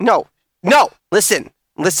No. Listen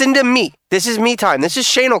to me. This is me time. This is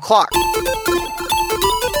Shane O'Clock.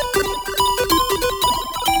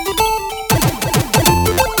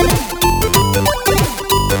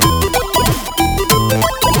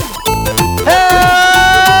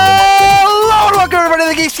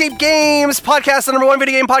 Geekscape Games podcast, the number one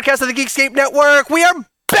video game podcast of the Geekscape Network. We are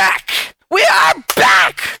back!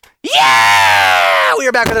 Yeah! We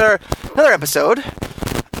are back with another episode.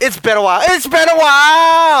 It's been a while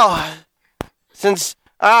since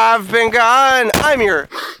I've been gone. I'm your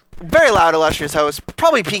very loud, illustrious host,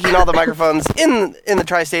 probably peaking all the microphones in the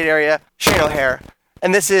tri-state area, Shane O'Hare.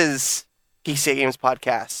 And this is Geekscape Games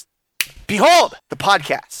podcast. Behold, the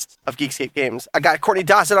podcast of Geekscape Games. I got Courtney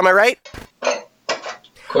Dawson on my right.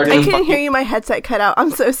 I couldn't hear you. My headset cut out. I'm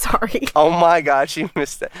so sorry. Oh my God, she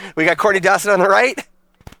missed it. We got Courtney Dawson on the right.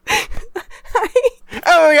 Hi.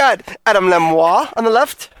 Oh my God, Adam Lemois on the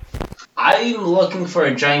left. I'm looking for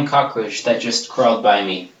a giant cockroach that just crawled by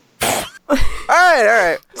me. All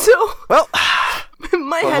right. So, well,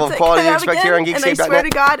 my headset cut out again, here on and I swear to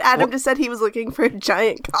God, Adam just said he was looking for a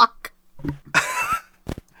giant cock.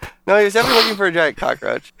 No, he was definitely looking for a giant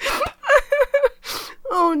cockroach.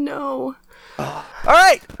 Oh no. All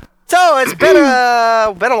right, so it's been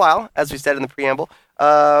a while, as we said in the preamble.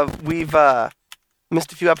 We've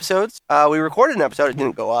missed a few episodes. We recorded an episode; it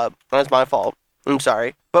didn't go up. That's my fault. I'm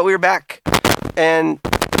sorry, but we were back, and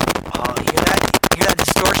you hear that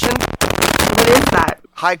distortion? What is that?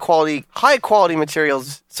 High quality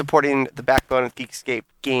materials supporting the backbone of Geekscape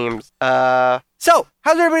Games. So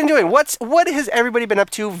how's everybody doing? What has everybody been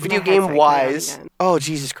up to video game wise? Oh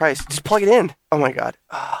Jesus Christ! Just plug it in. Oh my God.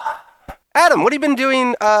 Adam, what have you been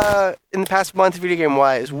doing in the past month, video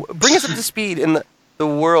game-wise? Bring us up to speed in the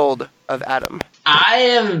world of Adam. I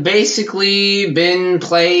have basically been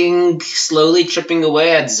playing, slowly chipping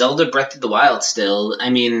away at Zelda Breath of the Wild still. I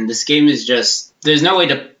mean, this game is just... There's no way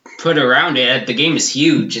to put around it. The game is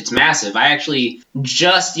huge. It's massive. I actually,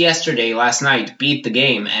 just last night, beat the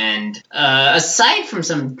game. And aside from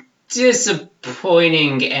some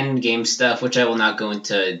disappointing endgame stuff, which I will not go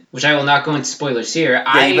into spoilers here. Yeah,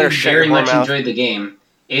 I very much enjoyed the game.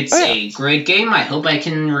 It's a great game. I hope I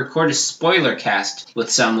can record a spoiler cast with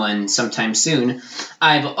someone sometime soon.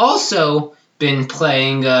 I've also been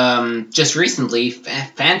playing, just recently,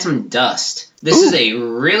 Phantom Dust. This is a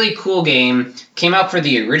really cool game. Came out for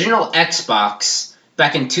the original Xbox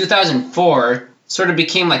back in 2004. Sort of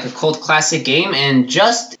became like a cult classic game, and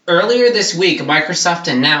just earlier this week,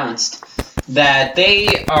 Microsoft announced that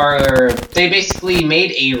they basically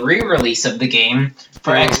made a re-release of the game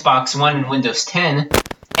for Xbox One and Windows 10,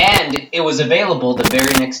 and it was available the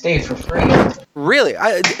very next day for free. Really?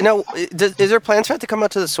 Is there plans for it to come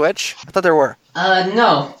out to the Switch? I thought there were.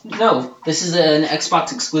 No. This is an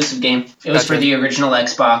Xbox exclusive game. It was for the original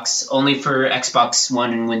Xbox, only for Xbox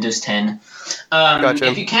One and Windows 10.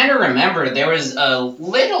 If you kind of remember, there was a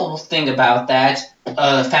little thing about that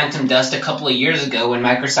Phantom Dust a couple of years ago when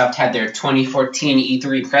Microsoft had their 2014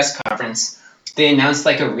 E3 press conference. They announced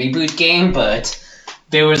like a reboot game, but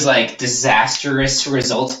there was like disastrous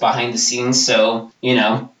results behind the scenes, so,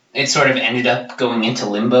 it sort of ended up going into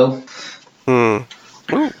limbo. I'm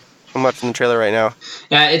watching the trailer right now.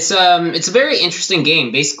 Yeah, it's a very interesting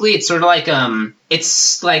game. Basically, it's sort of like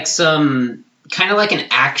it's like some kind of like an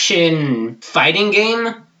action fighting game,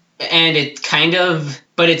 and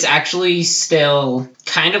but it's actually still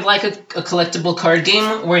kind of like a collectible card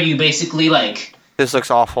game where you basically like... This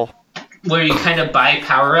looks awful. Where you kind of buy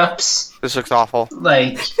power-ups. This looks awful.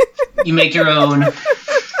 Like, you make your own.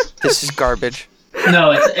 This is garbage.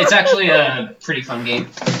 No, it's actually a pretty fun game.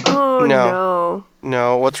 Oh, no.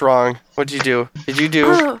 No, what's wrong? What'd you do? Did you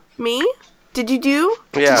do? Me? Did you do?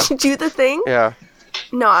 Yeah. Did you do the thing? Yeah.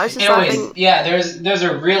 No, I was just laughing. Yeah, there's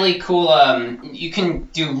a really cool, you can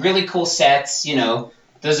do really cool sets,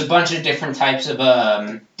 There's a bunch of different types of,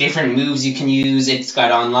 different moves you can use. It's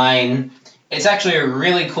got online. It's actually a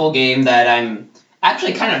really cool game that I'm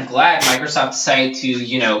actually kind of glad Microsoft decided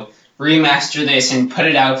to, remaster this and put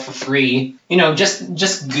it out for free.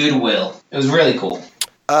 Just goodwill. It was really cool.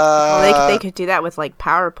 They could do that with, like,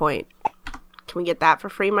 PowerPoint. Can we get that for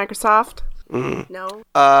free, Microsoft? No?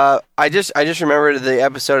 I just remembered the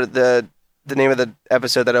episode, the name of the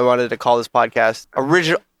episode that I wanted to call this podcast.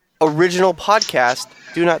 Original podcast,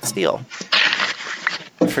 Do Not Steal.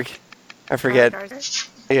 I forget.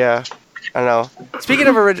 Yeah, I don't know. Speaking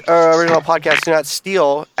of original podcast, Do Not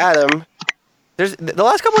Steal, Adam, the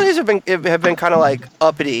last couple of days have been kind of like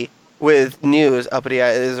uppity with news. Uppity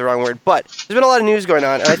is the wrong word, but there's been a lot of news going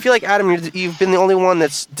on, and I feel like, Adam, you've been the only one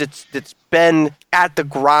that's been at the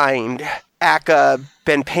grind,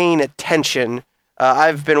 been paying attention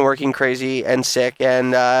I've been working crazy and sick,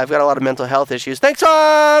 and I've got a lot of mental health issues. Thanks,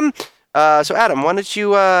 Tom! So Adam, why don't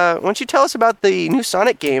you tell us about the new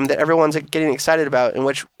Sonic game that everyone's getting excited about, and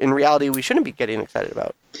which in reality we shouldn't be getting excited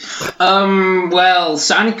about? Well,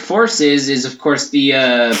 Sonic Forces is of course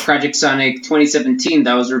the Project Sonic 2017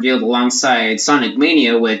 that was revealed alongside Sonic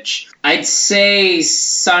Mania, which I'd say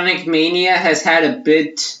Sonic Mania has had a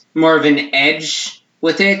bit more of an edge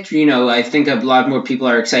with it. You know, I think a lot more people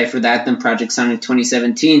are excited for that than Project Sonic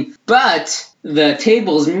 2017. But the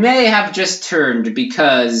tables may have just turned,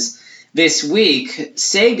 because this week,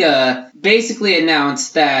 Sega basically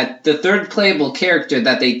announced that the third playable character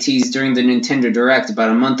that they teased during the Nintendo Direct about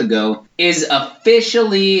a month ago is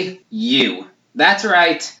officially you. That's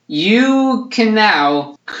right. You can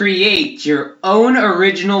now create your own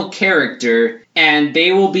original character, and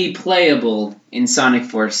they will be playable in Sonic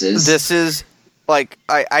Forces. This is, like,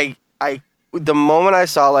 I the moment I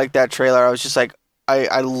saw, like, that trailer, I was just like,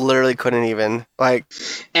 I literally couldn't even, like...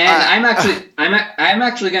 And I'm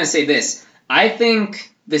actually going to say this. I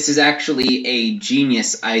think this is actually a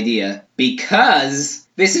genius idea, because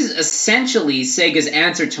this is essentially Sega's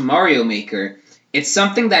answer to Mario Maker. It's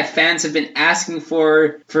something that fans have been asking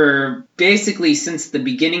for basically since the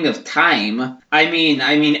beginning of time. I mean,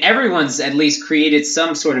 everyone's at least created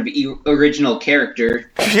some sort of original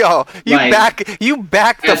character. Yo, you back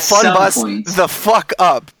the fun bus point. The fuck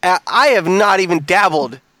up. I have not even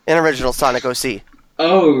dabbled in original Sonic OC.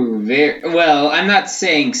 Oh, well, I'm not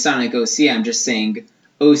saying Sonic OC, I'm just saying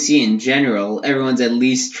OC in general. Everyone's at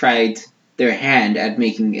least tried their hand at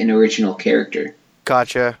making an original character.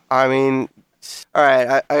 Gotcha. I mean... All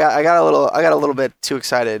right, I got a little bit too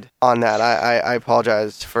excited on that. I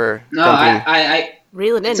apologize for. No, I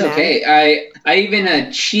reel it in. It's okay. I even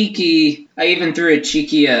threw a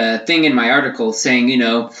cheeky thing in my article saying, you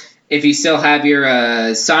know, if you still have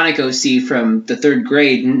your Sonic OC from the 3rd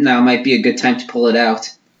grade, now might be a good time to pull it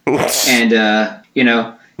out and you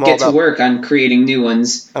know, get to work on creating new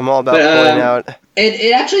ones. I'm all about pulling out.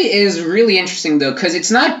 It actually is really interesting, though, because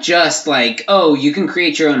it's not just like, oh, you can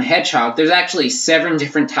create your own hedgehog. There's actually 7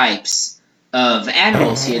 different types of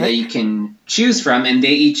animals here that you can choose from, and they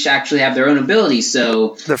each actually have their own abilities.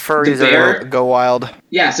 So the furries go wild.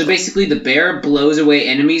 Yeah, so basically the bear blows away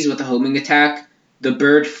enemies with a homing attack. The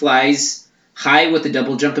bird flies high with a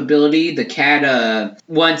double jump ability. The cat,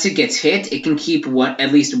 once it gets hit, it can keep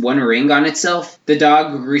at least 1 ring on itself. The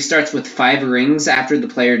dog restarts with 5 rings after the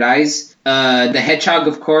player dies. The hedgehog,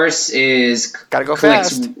 of course, gotta go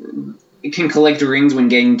fast. It can collect rings when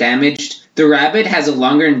getting damaged. The rabbit has a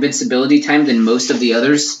longer invincibility time than most of the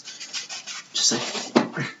others. Just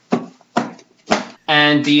like,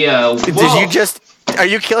 and the wolf. Did you just? Are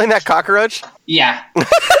you killing that cockroach? Yeah.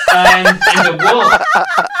 And the wolf.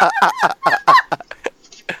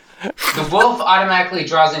 The wolf automatically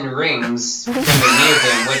draws in rings when they're near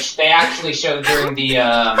him, which they actually showed during the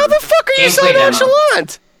How the fuck are you so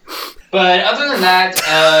nonchalant? But other than that,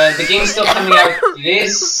 the game's still coming out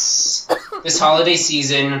this holiday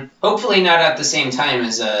season. Hopefully not at the same time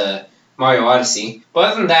as Mario Odyssey.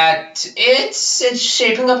 But other than that, it's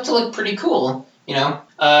shaping up to look pretty cool. You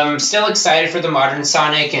know, still excited for the modern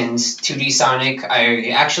Sonic and 2D Sonic. I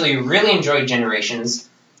actually really enjoyed Generations.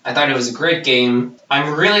 I thought it was a great game.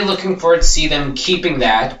 I'm really looking forward to see them keeping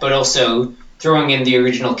that, but also throwing in the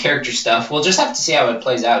original character stuff. We'll just have to see how it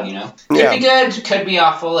plays out, you know. Could be good, could be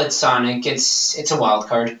awful. It's Sonic. It's a wild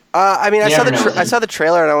card. I mean, I saw the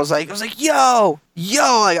trailer and I was like, yo,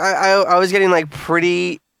 like I was getting like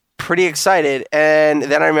pretty excited, and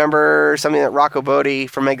then I remember something that Rocco Bodie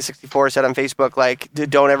from Mega 64 said on Facebook, like,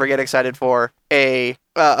 don't ever get excited for a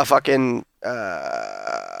fucking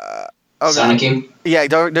Sonic game. Yeah,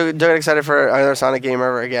 don't get excited for another Sonic game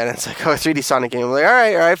ever again. It's like, a 3D Sonic game. I'm like, all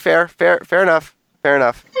right, fair enough.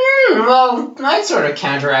 Well, I'd sort of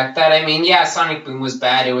counteract that. I mean, yeah, Sonic Boom was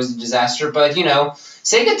bad. It was a disaster. But, you know,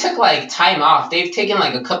 Sega took, like, time off. They've taken,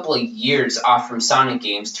 like, a couple of years off from Sonic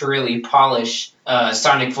games to really polish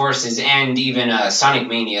Sonic Forces and even Sonic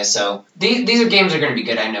Mania. So these are games that are going to be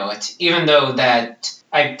good, I know it. Even though that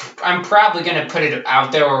I'm probably going to put it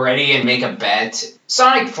out there already and make a bet.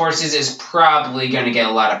 Sonic Forces is probably going to get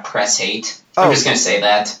a lot of press hate. I'm just going to say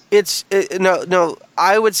that. No,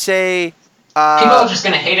 I would say... People are just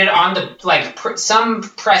going to hate it on the... Like, some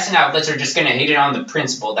press and outlets are just going to hate it on the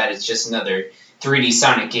principle that it's just another 3D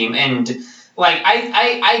Sonic game. And, like,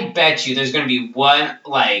 I bet you there's going to be one,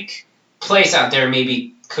 like, place out there,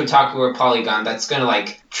 maybe Kotaku or Polygon, that's going to,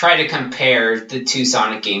 like, try to compare the 2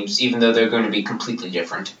 Sonic games, even though they're going to be completely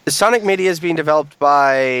different. Sonic Mania is being developed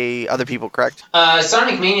by other people, correct?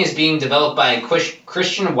 Sonic Mania is being developed by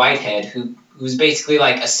Christian Whitehead, who who's basically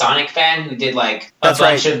like a Sonic fan who did like a That's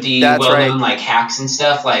bunch right. of the That's well-known right. like hacks and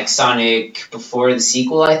stuff, like Sonic before the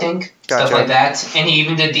sequel, I think, Gotcha. stuff like that. And he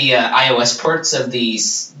even did the iOS ports of the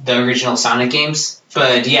original Sonic games.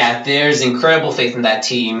 But yeah, there's incredible faith in that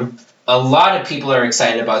team. A lot of people are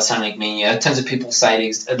excited about Sonic Mania. Tons of people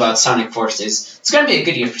excited about Sonic Forces. It's going to be a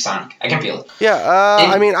good year for Sonic. I can feel it. Yeah,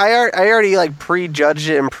 I mean, I already like prejudged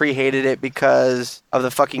it and pre-hated it because of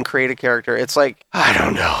the fucking creative character. It's like, I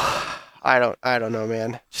don't know. I don't know,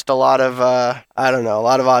 man. Just a lot of a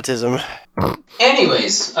lot of autism.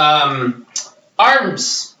 Anyways,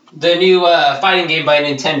 ARMS, the new fighting game by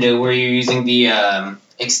Nintendo where you're using the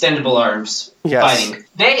extendable arms Yes. fighting.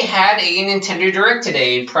 They had a Nintendo Direct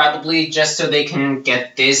today, probably just so they can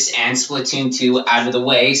get this and Splatoon 2 out of the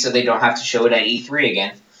way so they don't have to show it at E3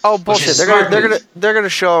 again. Oh bullshit! They're gonna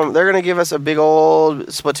show them. They're gonna give us a big old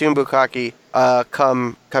Splatoon bukkake.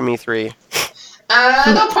 Come E3.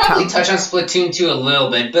 They'll probably touch on Splatoon 2 a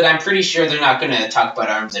little bit, but I'm pretty sure they're not going to talk about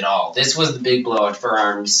ARMS at all. This was the big blowout for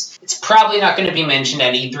ARMS. It's probably not going to be mentioned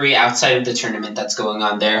at E3 outside of the tournament that's going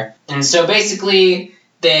on there. And so basically,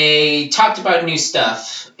 they talked about new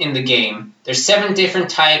stuff in the game. There's 7 different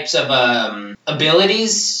types of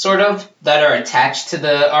abilities, sort of, that are attached to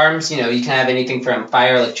the arms. You know, you can have anything from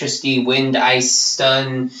fire, electricity, wind, ice,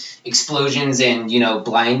 stun, explosions, and,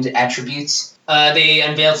 blind attributes. They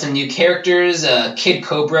unveiled some new characters, Kid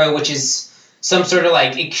Cobra, which is some sort of,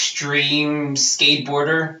 like, extreme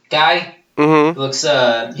skateboarder guy.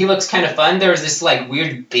 Mm-hmm. He looks kind of fun. There's this, like,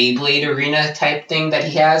 weird Beyblade arena type thing that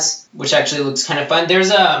he has, which actually looks kind of fun.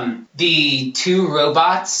 There's, the 2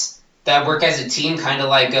 robots that work as a team, kind of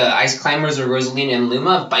like Ice Climbers or Rosalina and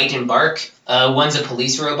Luma, Bite and Bark. One's a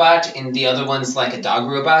police robot, and the other one's like a dog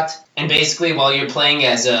robot. And basically, while you're playing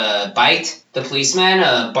as Bite, the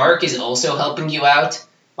policeman, Bark is also helping you out,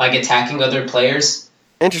 like attacking other players.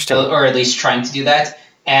 Interesting. Or at least trying to do that.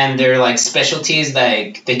 And their like specialties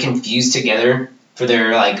that they can fuse together for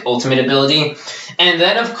their like ultimate ability. And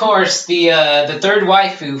then, of course, the third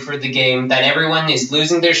waifu for the game that everyone is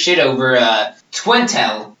losing their shit over,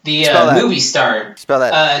 Twintelle, the movie star. Spell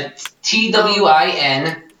that.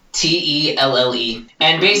 Twintelle.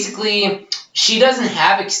 And basically, she doesn't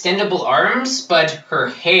have extendable arms, but her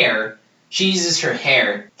hair, she uses her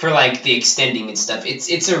hair for like the extending and stuff.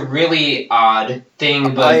 It's a really odd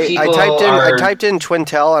thing, but I typed in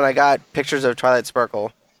Twintelle and I got pictures of Twilight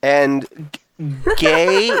Sparkle and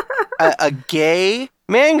gay a gay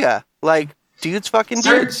manga, like dudes fucking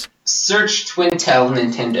dudes. Search Twintelle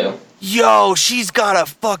Nintendo. Yo, she's got a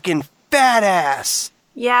fucking fat ass.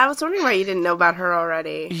 Yeah, I was wondering why you didn't know about her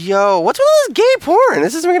already. Yo, what's with all this gay porn?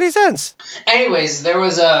 This doesn't make any sense. Anyways, there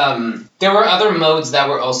were other modes that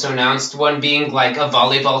were also announced. One being like a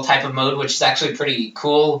volleyball type of mode, which is actually pretty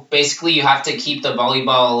cool. Basically, you have to keep the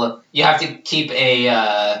volleyball. You have to keep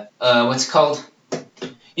a what's it called?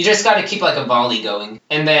 You just got to keep like a volley going,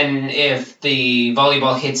 and then if the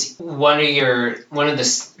volleyball hits one of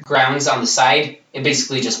the grounds on the side, it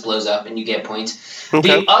basically just blows up and you get a point.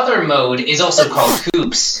 Okay. The other mode is also called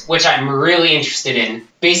Hoops, which I'm really interested in.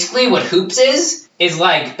 Basically, what Hoops is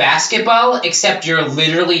like basketball, except you're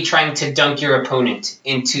literally trying to dunk your opponent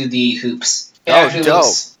into the hoops.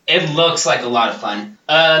 It looks like a lot of fun.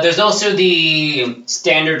 There's also the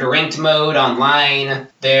standard ranked mode online.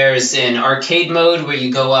 There's an arcade mode where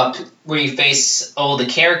you go up, where you face all the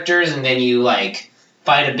characters, and then you like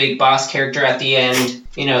fight a big boss character at the end.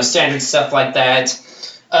 Standard stuff like that.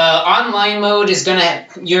 Online mode is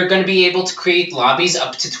you're gonna be able to create lobbies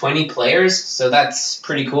up to 20 players, so that's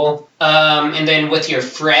pretty cool. And then with your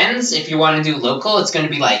friends, if you want to do local, it's gonna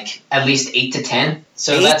be like at least 8 to 10.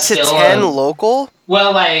 So 8 that's to still 10 local?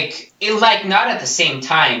 Well, not at the same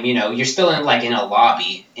time. You're still in a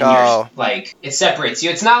lobby, and it separates you.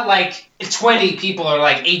 It's not like 20 people or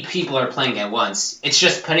like 8 people are playing at once. It's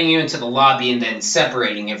just putting you into the lobby and then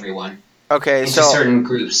separating everyone. Okay, into so certain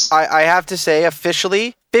groups. I have to say,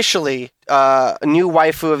 officially, new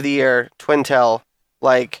waifu of the year, Twintelle.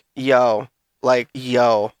 Yo,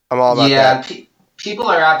 I'm all about that. Yeah, people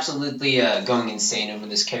are absolutely going insane over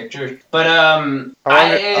this character. But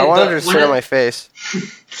I wanted to sit on my face.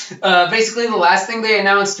 Basically, the last thing they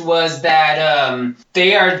announced was that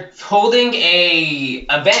they are holding a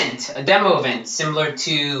demo event similar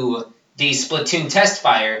to the Splatoon test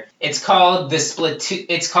fire. It's called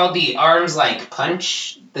the Arms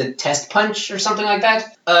Punch, the test punch or something like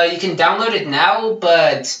that. You can download it now,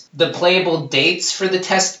 but the playable dates for the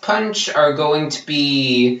test punch are going to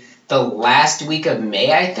be the last week of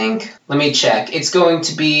May, I think. Let me check. It's going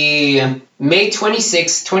to be May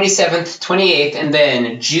 26th, 27th, 28th, and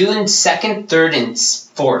then June 2nd, 3rd, and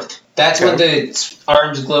 4th. That's what the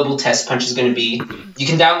ARMS Global Test Punch is going to be. You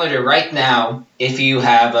can download it right now if you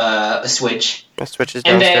have a Switch. My Switch is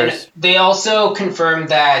downstairs. And then they also confirmed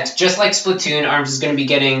that, just like Splatoon, ARMS is going to be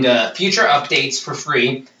getting future updates for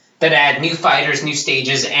free that add new fighters, new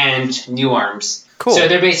stages, and new arms. Cool. So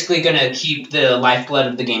they're basically going to keep the lifeblood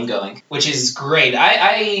of the game going, which is great.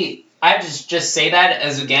 I just say that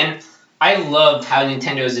as, again, I love how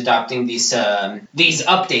Nintendo is adopting these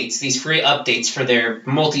updates, these free updates for their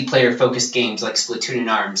multiplayer-focused games like Splatoon and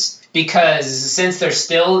ARMS. Because since they're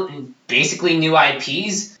still basically new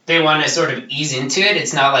IPs, they want to sort of ease into it.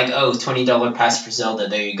 It's not like, $20 pass for Zelda,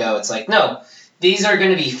 there you go. It's like, no, these are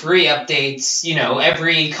going to be free updates,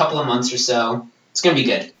 every couple of months or so. It's going to be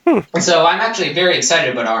good. And so I'm actually very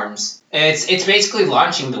excited about ARMS. It's basically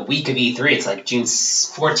launching the week of E3. It's like June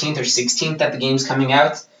 14th or 16th that the game's coming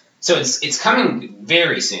out. So it's coming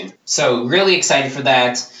very soon. So really excited for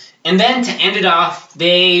that. And then to end it off,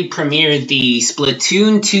 they premiered the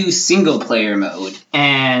Splatoon 2 single player mode.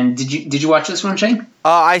 And did you watch this one, Shane?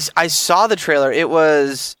 I saw the trailer. It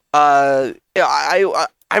was I'm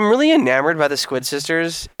really enamored by the Squid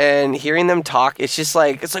Sisters, and hearing them talk, it's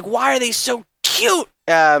like why are they so cute?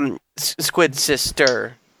 Squid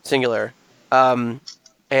Sister singular. And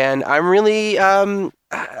I'm really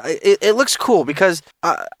it looks cool because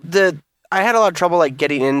I had a lot of trouble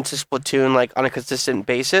getting into Splatoon on a consistent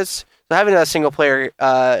basis. So having a single player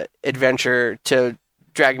adventure to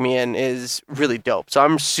drag me in is really dope. So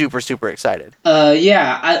I'm super, super excited.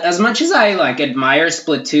 As much as I admire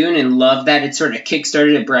Splatoon and love that it sort of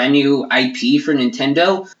kickstarted a brand new IP for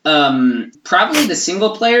Nintendo, probably the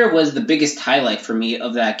single player was the biggest highlight for me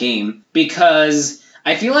of that game, because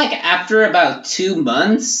I feel like after about 2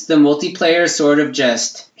 months, the multiplayer sort of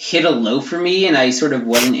just hit a low for me, and I sort of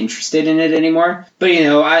wasn't interested in it anymore. But,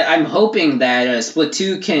 I'm hoping that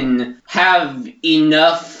Splatoon can have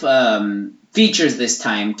enough features this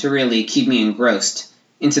time to really keep me engrossed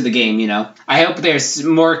into the game, I hope there's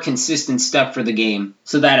more consistent stuff for the game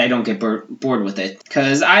so that I don't get bored with it.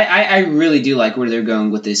 Because I really do like where they're going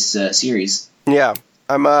with this series. Yeah,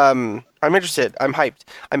 I'm interested. I'm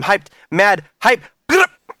hyped. Mad hype.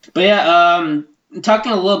 But yeah,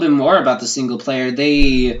 talking a little bit more about the single player,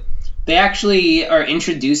 they actually are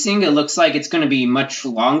introducing, it looks like it's going to be much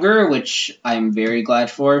longer, which I'm very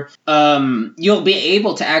glad for. You'll be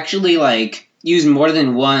able to actually use more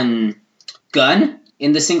than one gun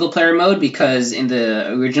in the single player mode, because in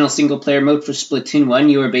the original single player mode for Splatoon 1,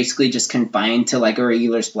 you were basically just confined to a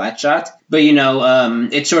regular splat shot. But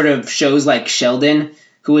it sort of shows Sheldon,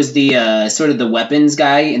 who was the sort of the weapons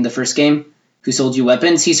guy in the first game, who sold you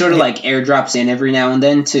weapons. He sort of airdrops in every now and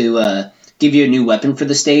then to give you a new weapon for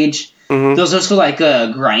the stage. Mm-hmm. There's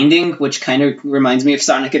also grinding, which kind of reminds me of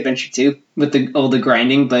Sonic Adventure 2 with all the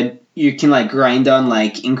grinding, but you can grind on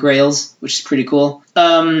ink rails, which is pretty cool.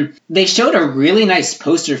 They showed a really nice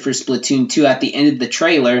poster for Splatoon 2 at the end of the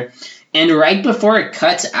trailer, and right before it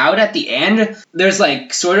cuts out at the end, there's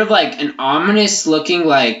sort of an ominous looking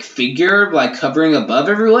figure hovering above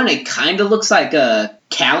everyone. It kind of looks like a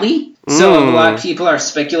Callie. So a lot of people are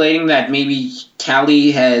speculating that maybe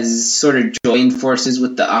Callie has sort of joined forces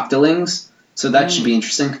with the Octolings. So that should be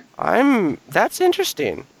interesting. That's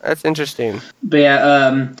interesting. But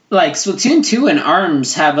yeah, Splatoon 2 and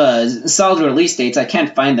ARMS have a solid release dates. I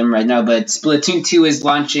can't find them right now, but Splatoon 2 is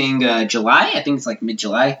launching July. I think it's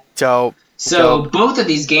mid-July. Dope. So both of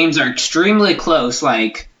these games are extremely close.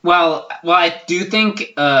 While I do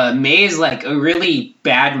think May is a really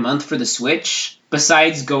bad month for the Switch,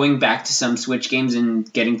 besides going back to some Switch games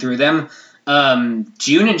and getting through them,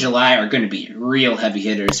 June and July are going to be real heavy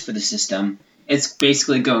hitters for the system. It's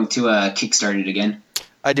basically going to kickstart it again.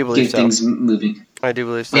 I do believe so. Get things moving. I do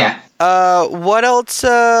believe so. Yeah. What else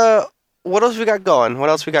we got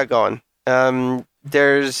going?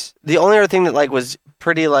 There's the only other thing that was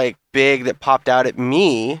pretty big that popped out at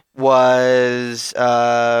me was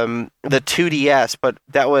the 2DS, but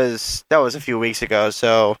that was a few weeks ago,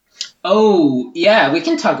 so. Oh, yeah, we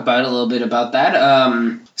can talk about a little bit about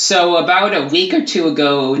that. So about a week or two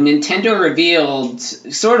ago, Nintendo revealed,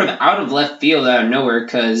 sort of out of left field, out of nowhere,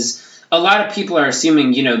 because a lot of people are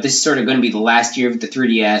assuming, this is sort of going to be the last year of the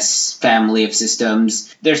 3DS family of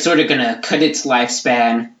systems. They're sort of going to cut its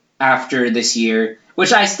lifespan after this year,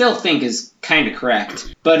 which I still think is kind of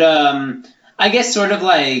correct. But I guess sort of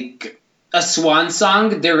like a swan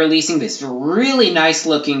song, they're releasing this really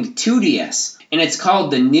nice-looking 2DS. And it's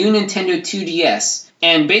called the new Nintendo 2DS.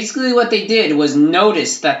 And basically what they did was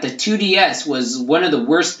notice that the 2DS was one of the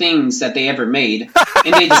worst things that they ever made.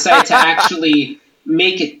 And they decided to actually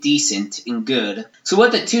make it decent and good. So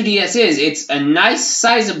what the 2DS is, it's a nice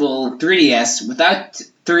sizable 3DS without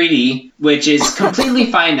 3D, which is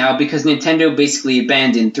completely fine now because Nintendo basically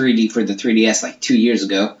abandoned 3D for the 3DS like 2 years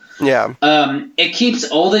ago. Yeah. It keeps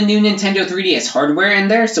all the new Nintendo 3DS hardware in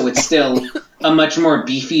there, so it's still a much more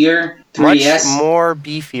beefier 3DS. Much more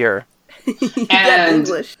beefier. And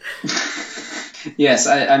English. yes,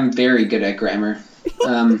 I'm very good at grammar.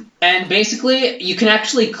 And basically, you can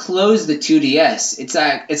actually close the 2DS.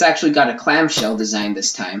 It's actually got a clamshell design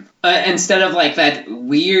this time. Instead of like that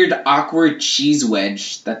weird, awkward cheese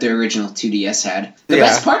wedge that the original 2DS had. The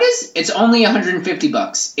best part is, it's only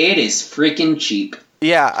 $150. It is freaking cheap.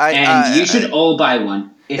 Yeah, and you should all buy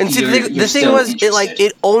one. And see, the thing was,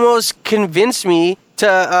 it almost convinced me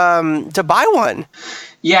to buy one.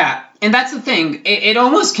 Yeah, and that's the thing. It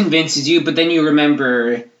almost convinces you, but then you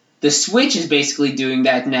remember the Switch is basically doing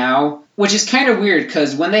that now, which is kind of weird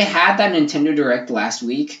because when they had that Nintendo Direct last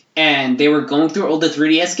week and they were going through all the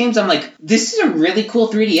 3DS games, I'm like, this is a really cool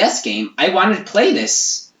 3DS game. I wanted to play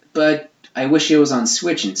this, but I wish it was on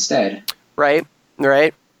Switch instead. Right.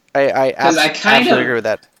 I absolutely agree with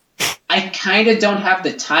that. I kind of don't have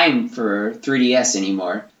the time for 3DS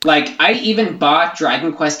anymore. Like, I even bought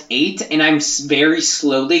Dragon Quest VIII, and I'm very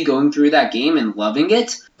slowly going through that game and loving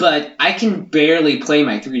it, but I can barely play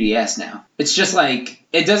my 3DS now. It's just like,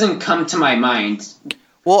 it doesn't come to my mind.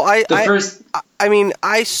 Well, I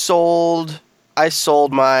sold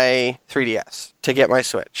my 3DS to get my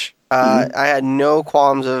Switch. I had no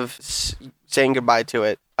qualms of saying goodbye to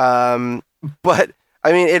it. But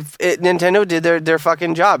I mean, Nintendo did their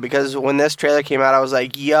fucking job, because when this trailer came out, I was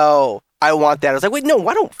like, yo, I want that. I was like, wait, no,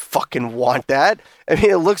 I don't fucking want that. I mean,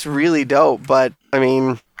 it looks really dope, but I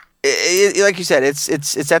mean, like you said,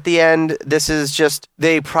 it's at the end. This is just,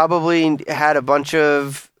 they probably had a bunch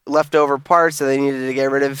of leftover parts that they needed to get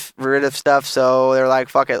rid of stuff, so they're like,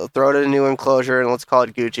 fuck it, let's throw it in a new enclosure and let's call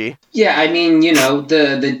it Gucci. Yeah, I mean, you know,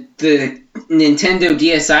 the Nintendo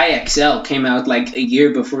DSi XL came out like a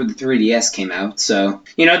year before the 3DS came out, so,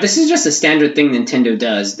 you know, this is just a standard thing Nintendo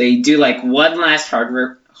does. They do like one last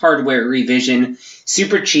hardware revision,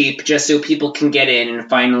 super cheap, just so people can get in and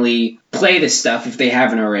finally play this stuff if they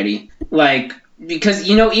haven't already. Like, because,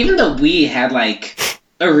 you know, even though Wii had like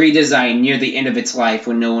a redesign near the end of its life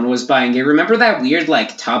when no one was buying it. Remember that weird,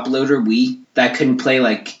 like, top-loader Wii that couldn't play,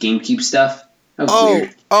 like, GameCube stuff? That was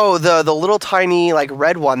weird. Oh, the little tiny, like,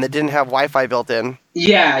 red one that didn't have Wi-Fi built in.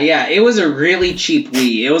 Yeah, it was a really cheap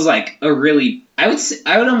Wii. It was, like, a really... I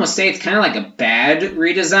would almost say it's kind of like a bad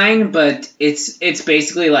redesign, but it's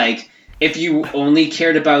basically, like, if you only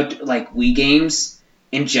cared about, like, Wii games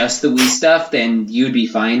and just the Wii stuff, then you'd be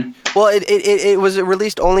fine. Well, it was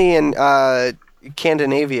released only in...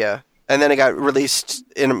 Scandinavia, and then it got released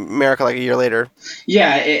in America like a year later.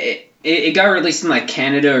 Yeah, it got released in like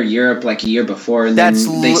Canada or Europe like a year before, and that's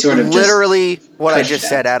then they sort of literally what I just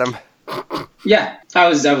said, Adam. Yeah, I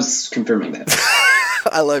was confirming that.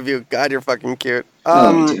 I love you. God, you're fucking cute.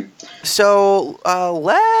 Me too. So,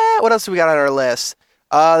 what else do we got on our list?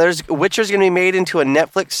 There's Witcher's going to be made into a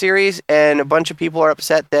Netflix series, and a bunch of people are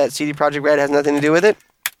upset that CD Projekt Red has nothing to do with it.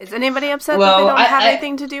 Is anybody upset that they don't have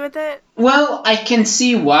anything to do with it? Well, I can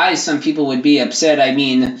see why some people would be upset. I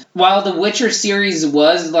mean, while the Witcher series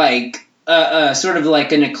was like sort of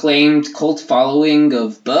like an acclaimed cult following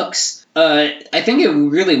of books, I think it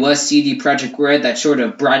really was CD Projekt Red that sort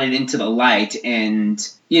of brought it into the light and,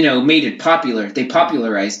 you know, made it popular. They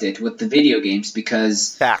popularized it with the video games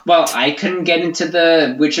because, while I couldn't get into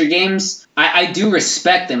the Witcher games, I do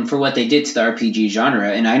respect them for what they did to the RPG genre,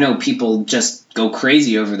 and I know people just go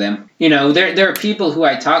crazy over them. You know, there are people who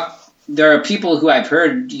I've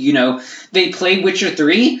heard, you know, they play Witcher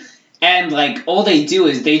 3, and, like, all they do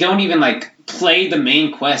is they don't even, like, play the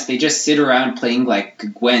main quest. They just sit around playing, like,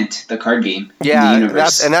 Gwent, the card game. Yeah,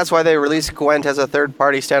 that's why they released Gwent as a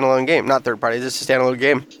third-party standalone game. Not third-party, just a standalone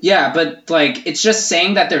game. Yeah, but, like, it's just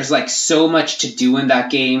saying that there's, like, so much to do in that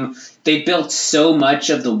game. They built so much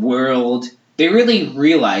of the world. They really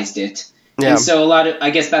realized it. Yeah. And so I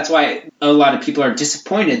guess that's why a lot of people are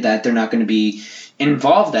disappointed that they're not going to be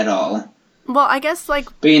involved at all. Well, I guess, like,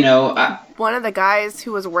 but, you know, one of the guys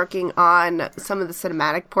who was working on some of the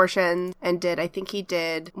cinematic portions and I think he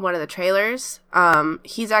did one of the trailers,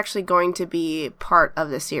 he's actually going to be part of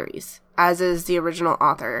the series, as is the original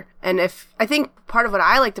author. And I think part of what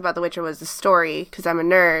I liked about The Witcher was the story, because I'm a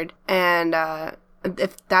nerd, and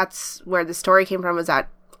if that's where the story came from, was that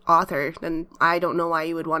author, then I don't know why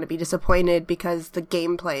you would want to be disappointed because the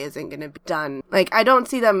gameplay isn't going to be done. Like, I don't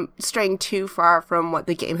see them straying too far from what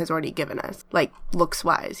the game has already given us, like,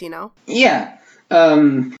 looks-wise, you know? Yeah.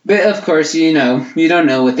 But of course, you don't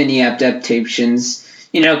know with any adaptations.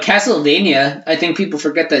 Castlevania, I think people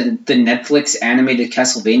forget that the Netflix animated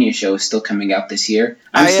Castlevania show is still coming out this year.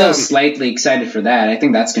 I'm still slightly excited for that. I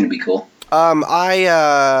think that's going to be cool. Hold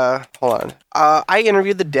on. I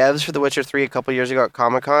interviewed the devs for The Witcher 3 a couple years ago at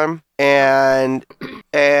Comic-Con, and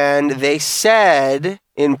they said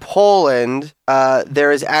in Poland,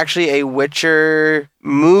 there is actually a Witcher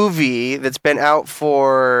movie that's been out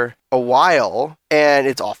for a while, and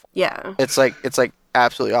it's awful. Yeah. It's like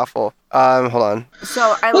absolutely awful. Hold on.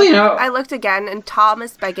 So I looked again, and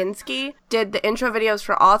Thomas Baginski did the intro videos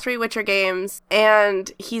for all 3 Witcher games,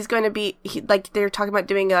 and he's going to be they're talking about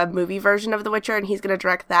doing a movie version of The Witcher, and he's going to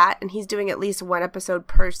direct that, and he's doing at least 1 episode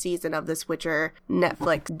per season of this Witcher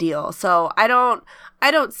Netflix deal. So I don't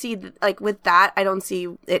see with that, I don't see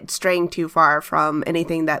it straying too far from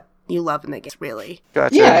anything that you love in the game, really.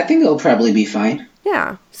 Gotcha. Yeah, I think it'll probably be fine.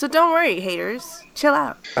 Yeah, so don't worry, haters. Chill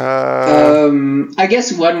out. I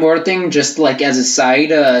guess one more thing, just as a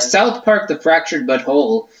side, South Park: The Fractured But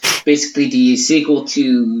Whole, basically the sequel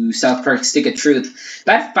to South Park: Stick of Truth,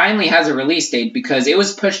 that finally has a release date because it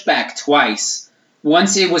was pushed back twice.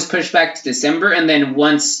 Once it was pushed back to December, and then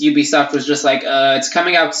once Ubisoft was just it's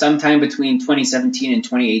coming out sometime between 2017 and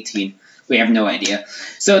 2018. We have no idea.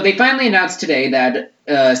 So they finally announced today that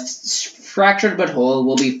Fractured But Whole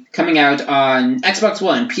will be coming out on Xbox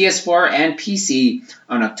One, PS4, and PC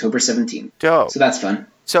on October 17th. Dope. So that's fun.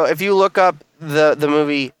 So if you look up the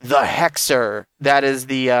movie The Hexer, that is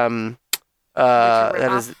the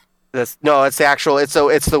it's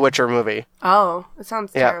the Witcher movie. Oh, it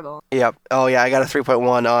sounds terrible. Yep. Oh yeah, I got a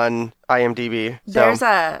 3.1 on IMDb.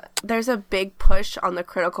 So. There's a big push on the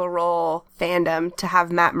Critical Role fandom to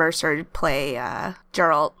have Matt Mercer play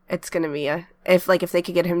Geralt. It's gonna be if they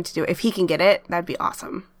could get him to do it, if he can get it, that'd be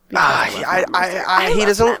awesome. He doesn't.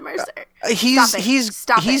 Matt Mercer.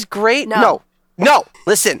 He's great. No.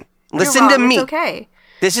 Listen You're to wrong. me. It's okay.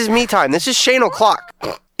 This is me time. This is Shane O'Clock.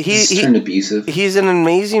 He's turned abusive. He's an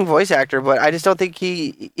amazing voice actor, but I just don't think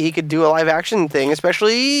he could do a live action thing.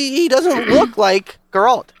 Especially he doesn't look like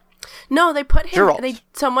Geralt. No, they put him. Geralt.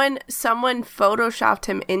 Someone photoshopped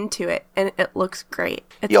him into it, and it looks great.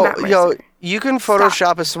 It's Matt Mercer. You can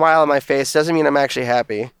Photoshop a smile on my face. Doesn't mean I'm actually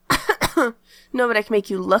happy. No, but I can make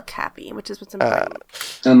you look happy, which is what's important.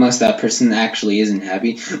 Unless that person actually isn't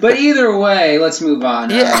happy. But either way, let's move on.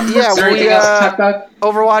 Is there anything else to talk about?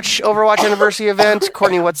 Overwatch anniversary event.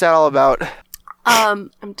 Courtney, what's that all about?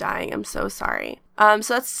 I'm dying. I'm so sorry. So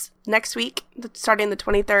that's next week, starting the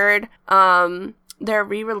 23rd. They're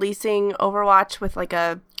re-releasing Overwatch with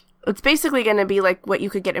it's basically going to be like what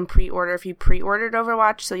you could get in pre-order if you pre-ordered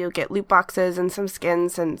Overwatch. So you'll get loot boxes and some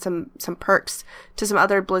skins and some perks to some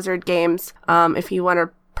other Blizzard games. If you want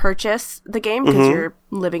to purchase the game because you're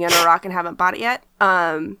living in Iraq and haven't bought it yet.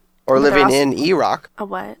 Or living in Iraq. A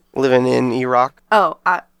what? Living in Iraq. Oh,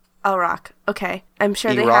 Iraq. Okay. I'm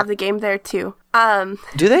sure they have the game there too.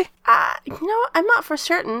 Do they? I'm not for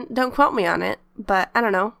certain. Don't quote me on it, but I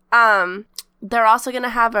don't know. They're also going to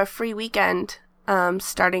have a free weekend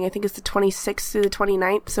starting, I think it's the 26th through the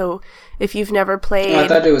 29th. So if you've never played, I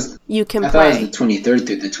thought it was the 23rd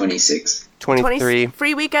through the 26th. 23.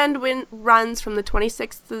 Free weekend runs from the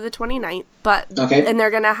 26th through the 29th. Okay. And they're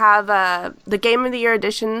going to have the Game of the Year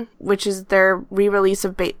edition, which is their re-release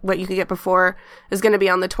of what you could get before, is going to be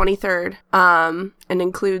on the 23rd and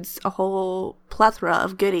includes a whole plethora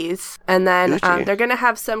of goodies. And then they're going to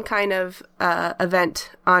have some kind of event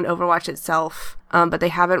on Overwatch itself, but they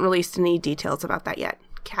haven't released any details about that yet.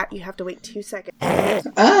 Kat, you have to wait 2 seconds.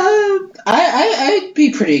 I'd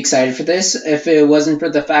be pretty excited for this if it wasn't for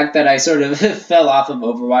the fact that I sort of fell off of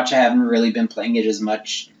Overwatch. I haven't really been playing it as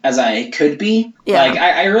much as I could be. Yeah.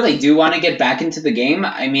 I really do want to get back into the game.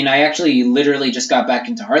 I mean, I actually literally just got back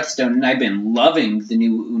into Hearthstone, and I've been loving the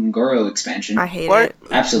new Ungoro expansion. I hate it.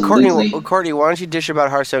 Absolutely. Courtney, why don't you dish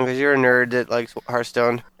about Hearthstone, because you're a nerd that likes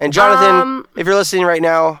Hearthstone. And Jonathan, if you're listening right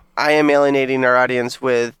now, I am alienating our audience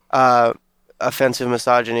with offensive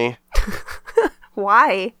misogyny.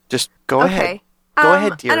 Why? Just go ahead. Go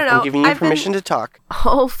ahead, dear. I don't know. I'm giving you permission to talk.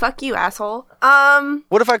 Oh, fuck you, asshole.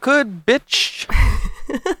 What if I could, bitch?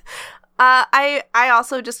 I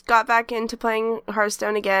also just got back into playing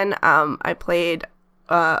Hearthstone again. I played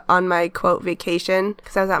on my quote vacation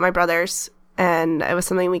because I was at my brother's and it was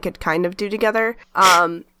something we could kind of do together.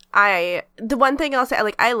 The one thing I'll say,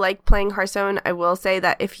 like, I like playing Hearthstone. I will say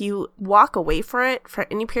that if you walk away for it for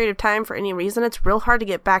any period of time for any reason, it's real hard to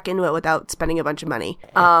get back into it without spending a bunch of money.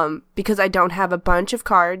 Because I don't have a bunch of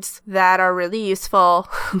cards that are really useful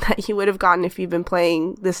that you would have gotten if you've been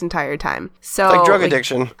playing this entire time. So Like drug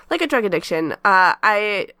addiction. Like a drug addiction. No,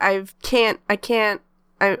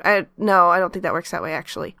 I don't think that works that way,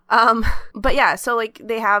 actually. But yeah, so like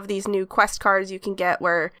they have these new quest cards you can get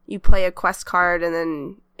where you play a quest card and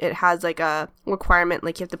then it has like a requirement,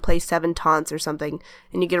 like you have to play 7 taunts or something,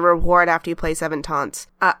 and you get a reward after you play 7 taunts.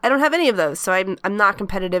 I don't have any of those, so I'm not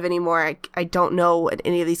competitive anymore. I don't know what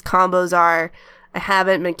any of these combos are. I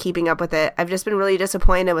haven't been keeping up with it. I've just been really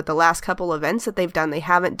disappointed with the last couple events that they've done. They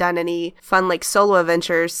haven't done any fun like solo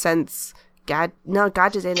adventures since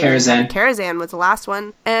Karazhan was the last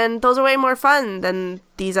one. And those are way more fun than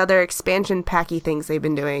these other expansion packy things they've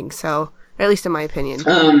been doing. So, or at least in my opinion.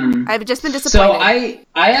 I've just been disappointed. So I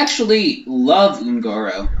actually love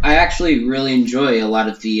Ungoro. I actually really enjoy a lot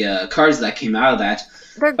of the cards that came out of that.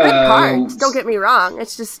 They're good cards, don't get me wrong.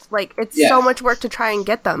 It's just, like, it's so much work to try and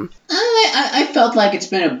get them. I felt like it's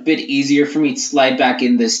been a bit easier for me to slide back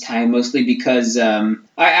in this time, mostly because I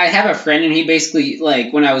have a friend, and he basically,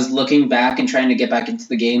 like, when I was looking back and trying to get back into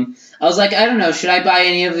the game, I was like, I don't know, should I buy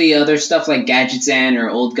any of the other stuff like Gadgetzan or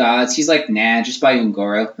Old Gods? He's like, nah, just buy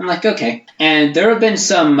Ungoro. I'm like, okay. And there have been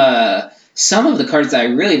some of the cards that I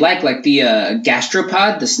really like the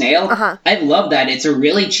Gastropod, the snail. I love that. It's a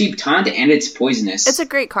really cheap taunt, and it's poisonous. It's a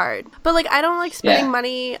great card. But, like, I don't like spending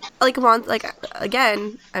money. Like,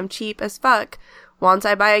 again, I'm cheap as fuck. Once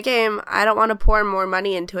I buy a game, I don't want to pour more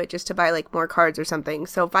money into it just to buy, like, more cards or something.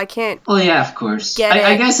 So if I can't of course.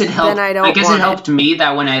 I guess it helped. Then I don't I guess it helped me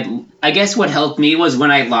that I guess what helped me was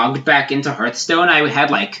when I logged back into Hearthstone, I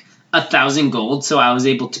had, like, 1,000 gold, so I was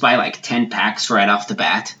able to buy, like, 10 packs right off the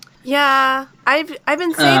bat. Yeah, I've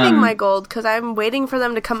been saving my gold because I'm waiting for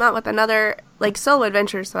them to come out with another like solo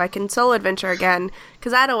adventure so I can solo adventure again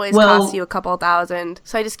because that always costs you a couple $1,000.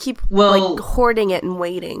 So I just keep like hoarding it and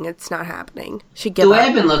waiting. It's not happening. Should give the way up.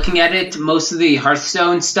 I've been looking at it, most of the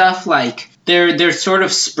Hearthstone stuff, like they're sort of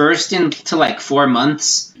dispersed into like 4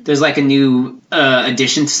 months. There's like a new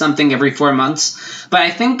addition to something every 4 months. But I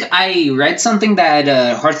think I read something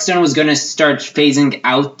that Hearthstone was going to start phasing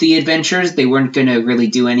out the adventures. They weren't going to really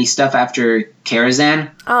do any stuff after Karazhan.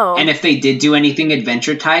 Oh. And if they did do anything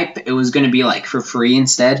adventure type, it was going to be like for free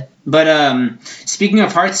instead. But speaking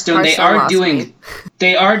of Hearthstone,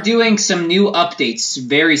 they are doing some new updates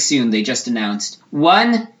very soon. They just announced.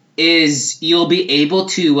 One is you'll be able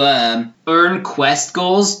to earn quest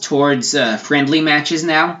goals towards friendly matches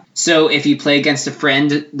now. So if you play against a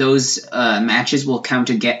friend, those matches will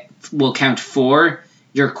count for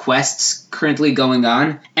your quests currently going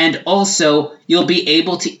on. And also, you'll be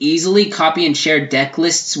able to easily copy and share deck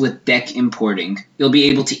lists with deck importing. You'll be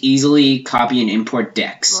able to easily copy and import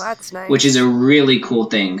decks. Well, that's nice. Which is a really cool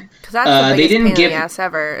thing. Because that's the biggest pain in the ass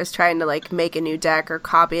ever, is trying to like make a new deck or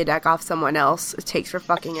copy a deck off someone else. It takes for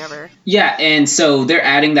fucking ever. Yeah, and so they're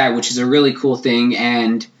adding that, which is a really cool thing.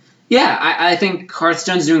 And yeah, I think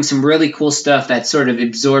Hearthstone's doing some really cool stuff that's sort of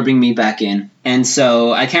absorbing me back in. And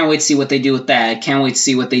so I can't wait to see what they do with that. I can't wait to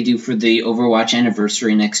see what they do for the Overwatch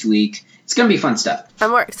anniversary next week. It's going to be fun stuff.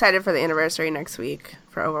 I'm more excited for the anniversary next week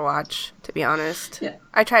for Overwatch, to be honest. Yeah.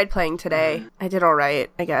 I tried playing today. I did all right,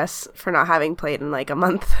 I guess, for not having played in like a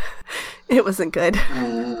month. It wasn't good.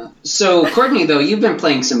 So, Courtney, though, you've been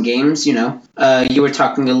playing some games, you know. You were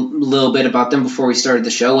talking a little bit about them before we started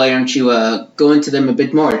the show. Why don't you go into them a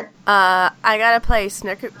bit more? I gotta play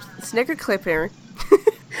Snipper Clipper.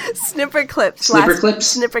 Snipper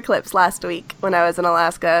Clips last week when I was in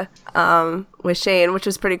Alaska with Shane, which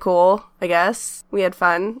was pretty cool, I guess. We had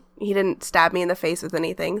fun. He didn't stab me in the face with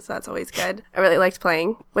anything, so that's always good. I really liked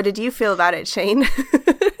playing. What did you feel about it, Shane?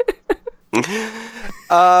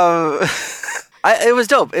 It was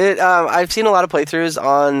dope. I've seen a lot of playthroughs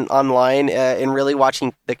online, and really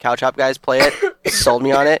watching the Couch Hop guys play it sold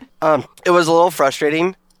me on it. It was a little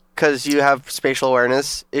frustrating because you have spatial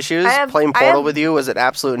awareness issues. Playing Portal with you was an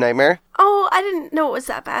absolute nightmare. Oh, I didn't know it was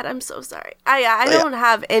that bad. I'm so sorry. I don't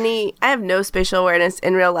have any. I have no spatial awareness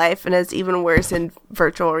in real life, and it's even worse in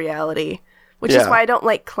virtual reality, which is why I don't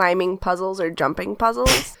like climbing puzzles or jumping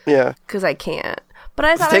puzzles. Yeah, because I can't. But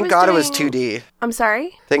I thought Thank God it was 2D. I'm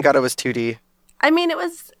sorry? Thank God it was 2D. I mean, it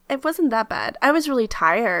wasn't that bad. I was really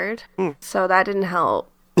tired, so that didn't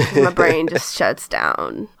help. My brain just shuts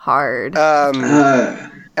down hard. Adam,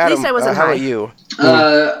 at least I wasn't how high. about you?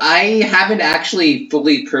 I haven't actually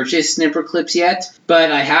fully purchased Snipper Clips yet, but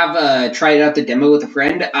I have tried out the demo with a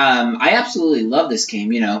friend. I absolutely love this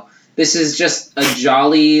game, you know. This is just a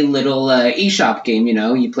jolly little eShop game,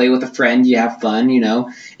 You play with a friend, you have fun,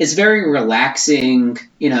 It's very relaxing,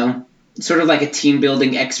 sort of like a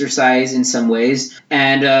team-building exercise in some ways.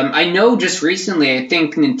 And I know just recently, I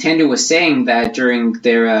think Nintendo was saying that during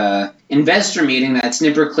their investor meeting that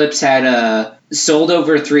Snipperclips had sold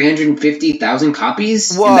over 350,000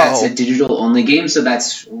 copies. Whoa. And that's a digital-only game, so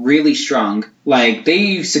that's really strong. Like,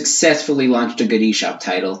 they successfully launched a good eShop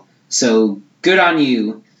title. So, good on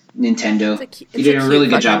you, Nintendo. You did a really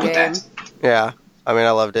good job with that. Yeah. I mean,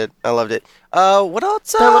 I loved it. What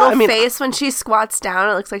else? The little face when she squats down,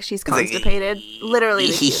 it looks like she's constipated. Literally. I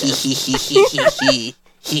think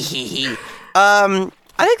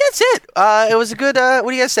that's it. It was a good. What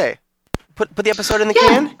do you guys say? Put the episode in the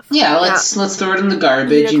can. Yeah, let's throw it in the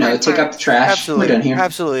garbage. Take out the trash. Absolutely, we're done here.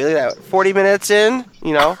 Absolutely. Look at that. 40 minutes in.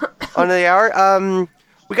 Under the hour.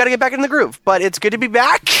 We got to get back in the groove, but it's good to be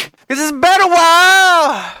back. This has been a while.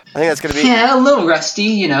 I think that's going to be... Yeah, a little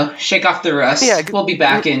rusty, Shake off the rust. Yeah, we'll be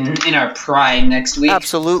back in our prime next week.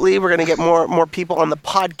 Absolutely. We're going to get more people on the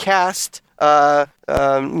podcast.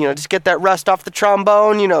 Just get that rust off the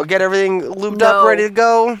trombone, get everything lubed up, ready to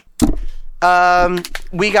go.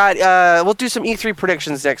 We'll do some E3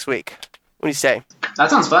 predictions next week. What do you say? That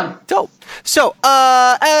sounds fun. Dope. So,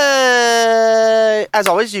 as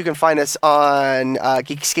always, you can find us on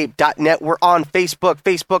Geekscape.net. We're on Facebook,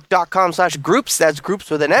 facebook.com/groups. That's groups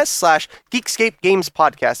with an S / Geekscape Games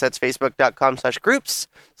Podcast. That's facebook.com/groups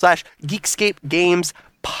 / Geekscape Games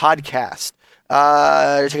Podcast.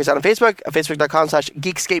 Check us out on Facebook,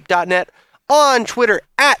 facebook.com/geekscape.net. On Twitter,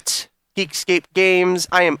 at Geekscape Games.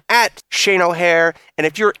 I am at Shane O'Hare. And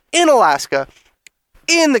if you're in Alaska,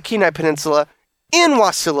 in the Kenai Peninsula, in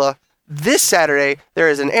Wasilla, this Saturday, there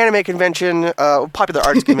is an anime convention, popular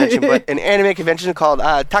arts convention, but an anime convention called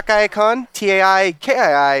Takai-Con,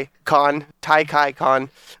 Taikii Con, Taikai-Con,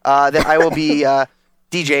 that I will be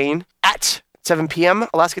DJing at 7 p.m.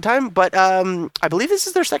 Alaska time. But I believe this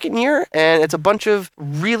is their second year, and it's a bunch of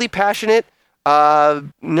really passionate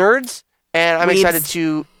nerds, and I'm excited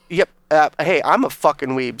to... Yep. Hey, I'm a fucking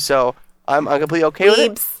weeb, so I'm completely okay with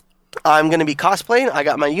it. I'm going to be cosplaying. I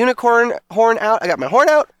got my unicorn horn out. I got my horn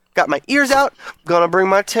out. Got my ears out. Gonna bring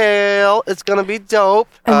my tail. It's going to be dope.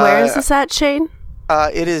 And where is this at, Shane?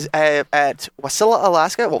 It is at Wasilla,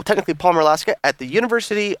 Alaska. Well, technically Palmer, Alaska, at the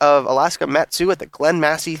University of Alaska Mat-Su at the Glen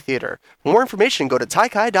Massey Theater. For more information, go to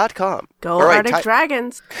taikai.com. Go Arctic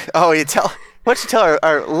Dragons. Oh, why don't you tell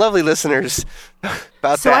our lovely listeners about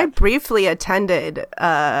that? So I briefly attended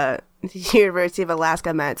the University of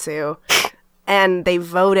Alaska Mat-Su, and they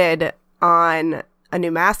voted on a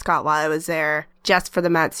new mascot while I was there, just for the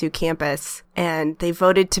Mat-Su campus, and they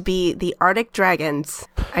voted to be the Arctic Dragons.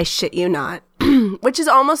 I shit you not. Which is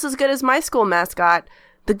almost as good as my school mascot,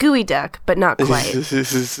 the Gooey Duck, but not quite.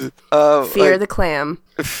 Fear the Clam.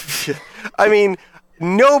 I mean,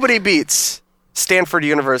 nobody beats Stanford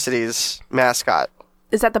University's mascot.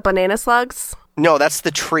 Is that the banana slugs? No, that's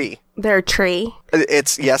the tree. Their tree?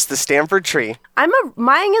 It's, yes, the Stanford tree.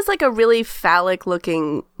 Mine is like a really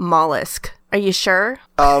phallic-looking mollusk. Are you sure?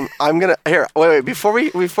 Wait, before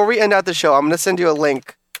we end out the show, I'm gonna send you a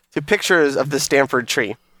link to pictures of the Stanford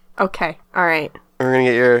tree. Okay, all right. We're gonna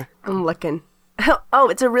get your... I'm looking. Oh,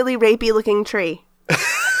 it's a really rapey-looking tree.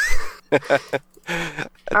 All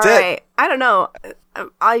right. I don't know.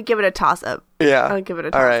 I'll give it a toss-up. Yeah. I'll give it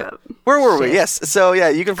a toss-up. Right. Where were we? Yes. So, yeah,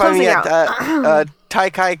 you can find me at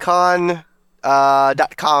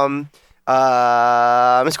taikaicon.com.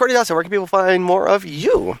 Miss Courtney Dawson, where can people find more of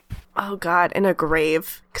you? Oh, God, in a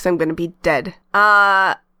grave, because I'm going to be dead.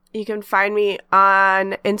 You can find me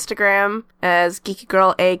on Instagram as Geeky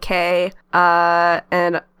Girl AK,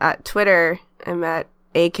 and at Twitter, I'm at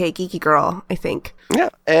AK Geeky Girl, I think. Yeah,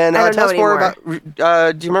 and tell us more about,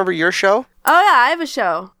 do you remember your show? Oh, yeah, I have a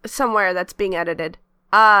show somewhere that's being edited.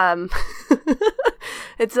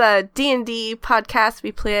 It's a D&D podcast.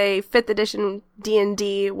 We play 5th edition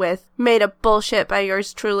D&D with made up bullshit by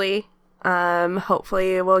yours truly.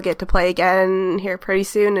 Hopefully we'll get to play again here pretty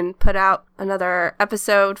soon and put out another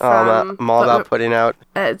episode from... I'm all about putting out.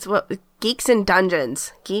 It's Geeks and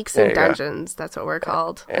Dungeons. Geeks and Dungeons. That's what we're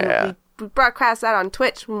called. Yeah. And we broadcast that on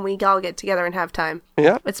Twitch when we all get together and have time.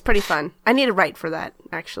 Yeah. It's pretty fun. I need to write for that,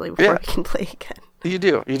 actually, before we can play again. You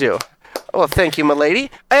do. Well, thank you, my lady.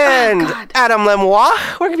 And Adam Lemois,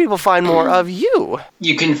 where can people find more of you?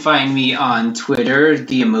 You can find me on Twitter,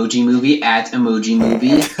 The Emoji Movie, at Emoji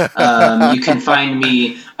Movie. You can find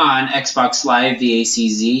me on Xbox Live, The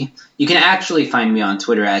ACZ. You can actually find me on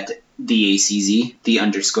Twitter at The ACZ, the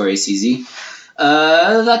 _ACZ.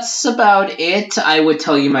 That's about it. I would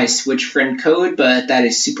tell you my Switch friend code, but that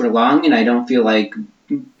is super long, and I don't feel like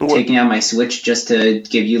taking out my Switch just to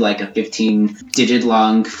give you like a 15-digit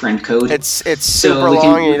long friend code. It's super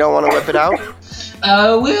long and you don't want to whip it out?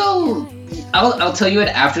 I'll tell you it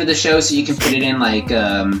after the show so you can put it in like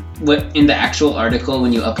what in the actual article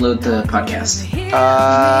when you upload the podcast.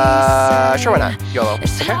 Sure, why not? YOLO.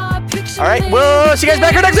 Okay. All right, we'll see you guys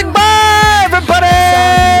back here next week. Bye, everybody!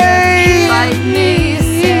 Bye.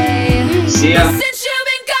 See ya.